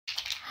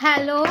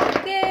Hello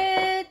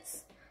kids,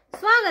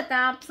 स्वागत है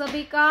आप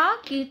सभी का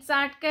किड्स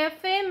आर्ट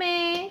कैफे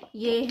में।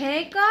 ये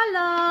है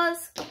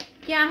कलर्स।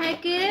 क्या है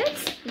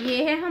किड्स?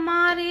 ये है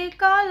हमारे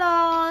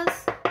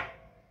colours.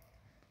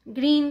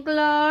 Green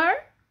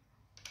colour,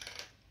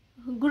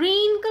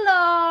 green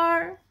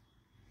colour,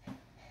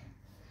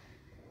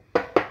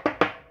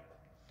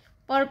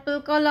 purple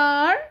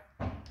colour,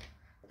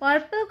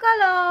 purple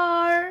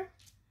colour,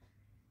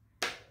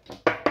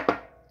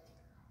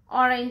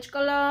 orange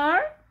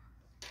colour,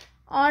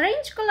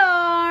 orange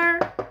color,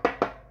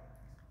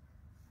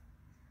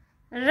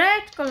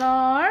 red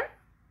color,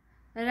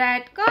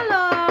 red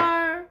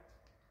color।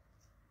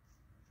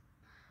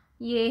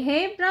 ये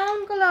है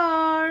ब्राउन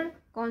कलर।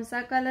 कौन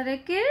सा कलर है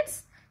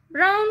किड्स?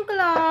 Brown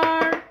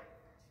colour.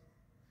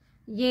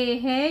 ये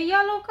है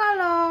येलो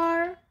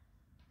कलर।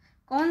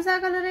 कौन सा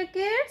कलर है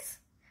kids?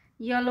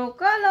 Yellow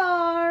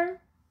colour.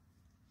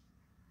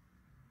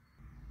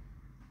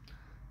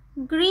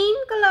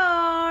 Green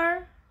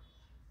colour,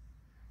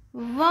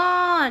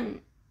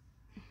 one,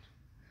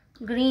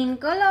 green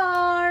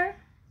color,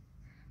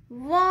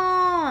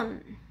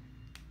 one,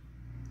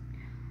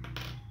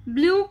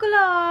 blue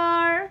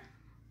color,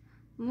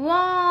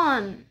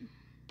 one,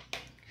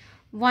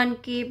 one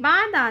के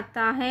बाद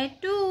आता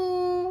है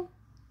two,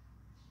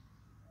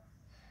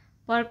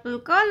 purple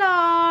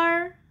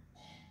color,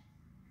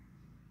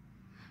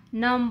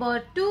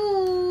 number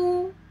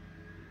two,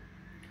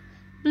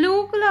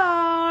 blue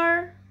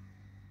color,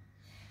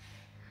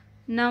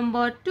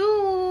 number two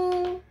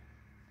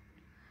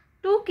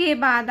के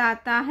बाद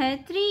आता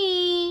है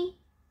three,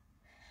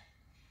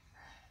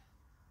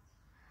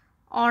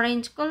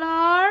 orange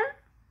colour,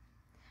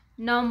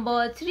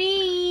 number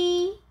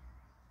three,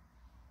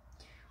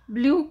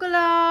 blue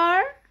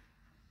colour,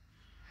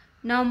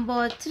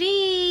 number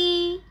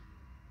three,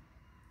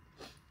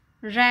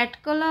 red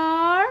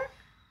colour,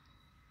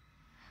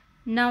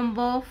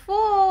 number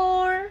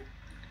four,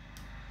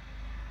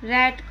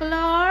 red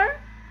colour,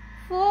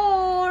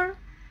 four,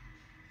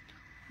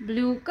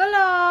 blue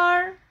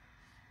color,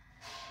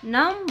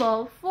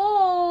 number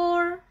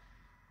four,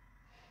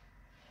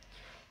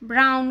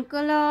 brown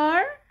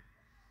color,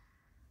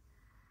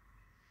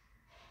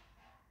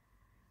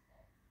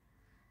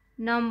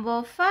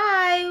 number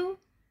five,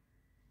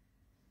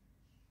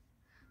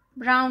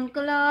 brown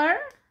color,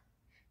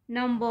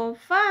 number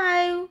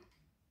five,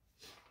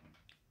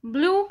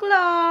 blue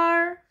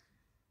color,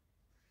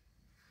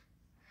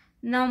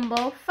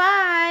 number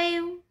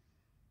five,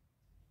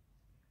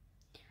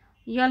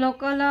 yellow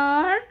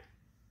color,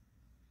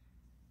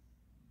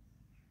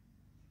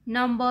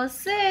 number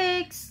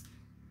six,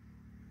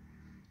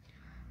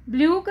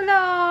 blue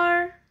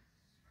color,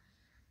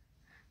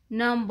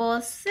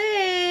 number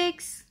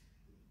six,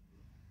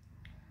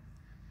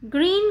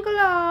 green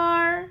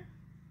color,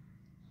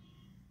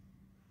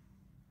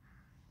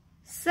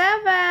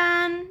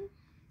 seven,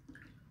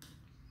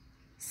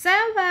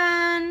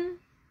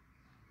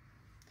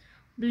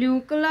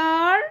 blue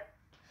color,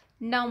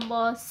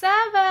 number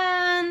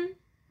seven,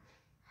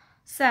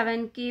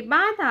 seven के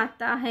बाद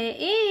आता है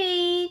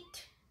eight,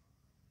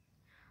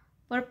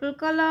 purple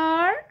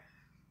colour,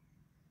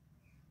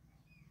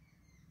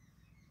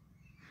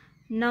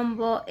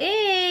 number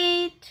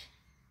eight,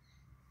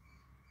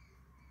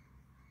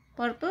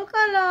 purple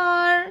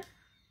colour,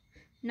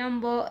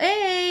 number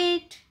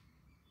eight,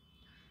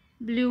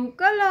 blue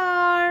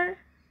colour,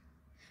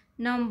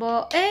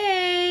 number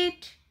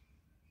eight,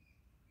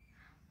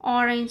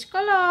 orange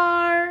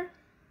colour,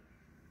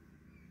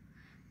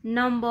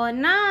 number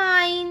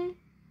nine,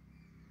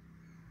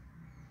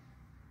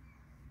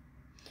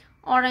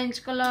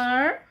 orange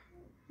color,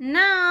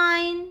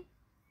 nine,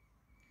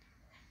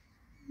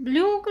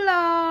 blue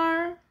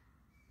color,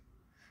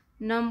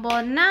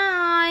 number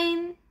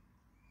nine,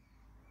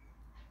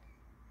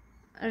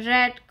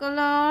 red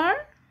color,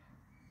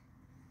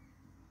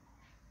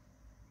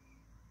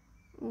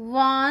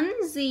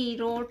 1,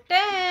 0,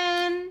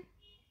 10,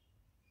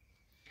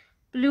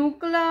 blue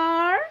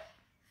color,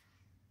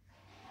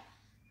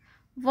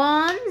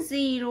 1,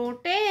 0,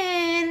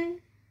 10,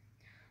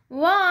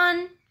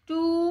 1,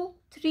 2,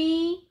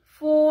 3,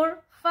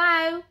 4,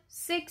 5,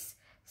 6,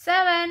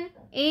 7,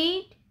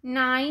 8,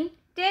 9,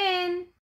 10.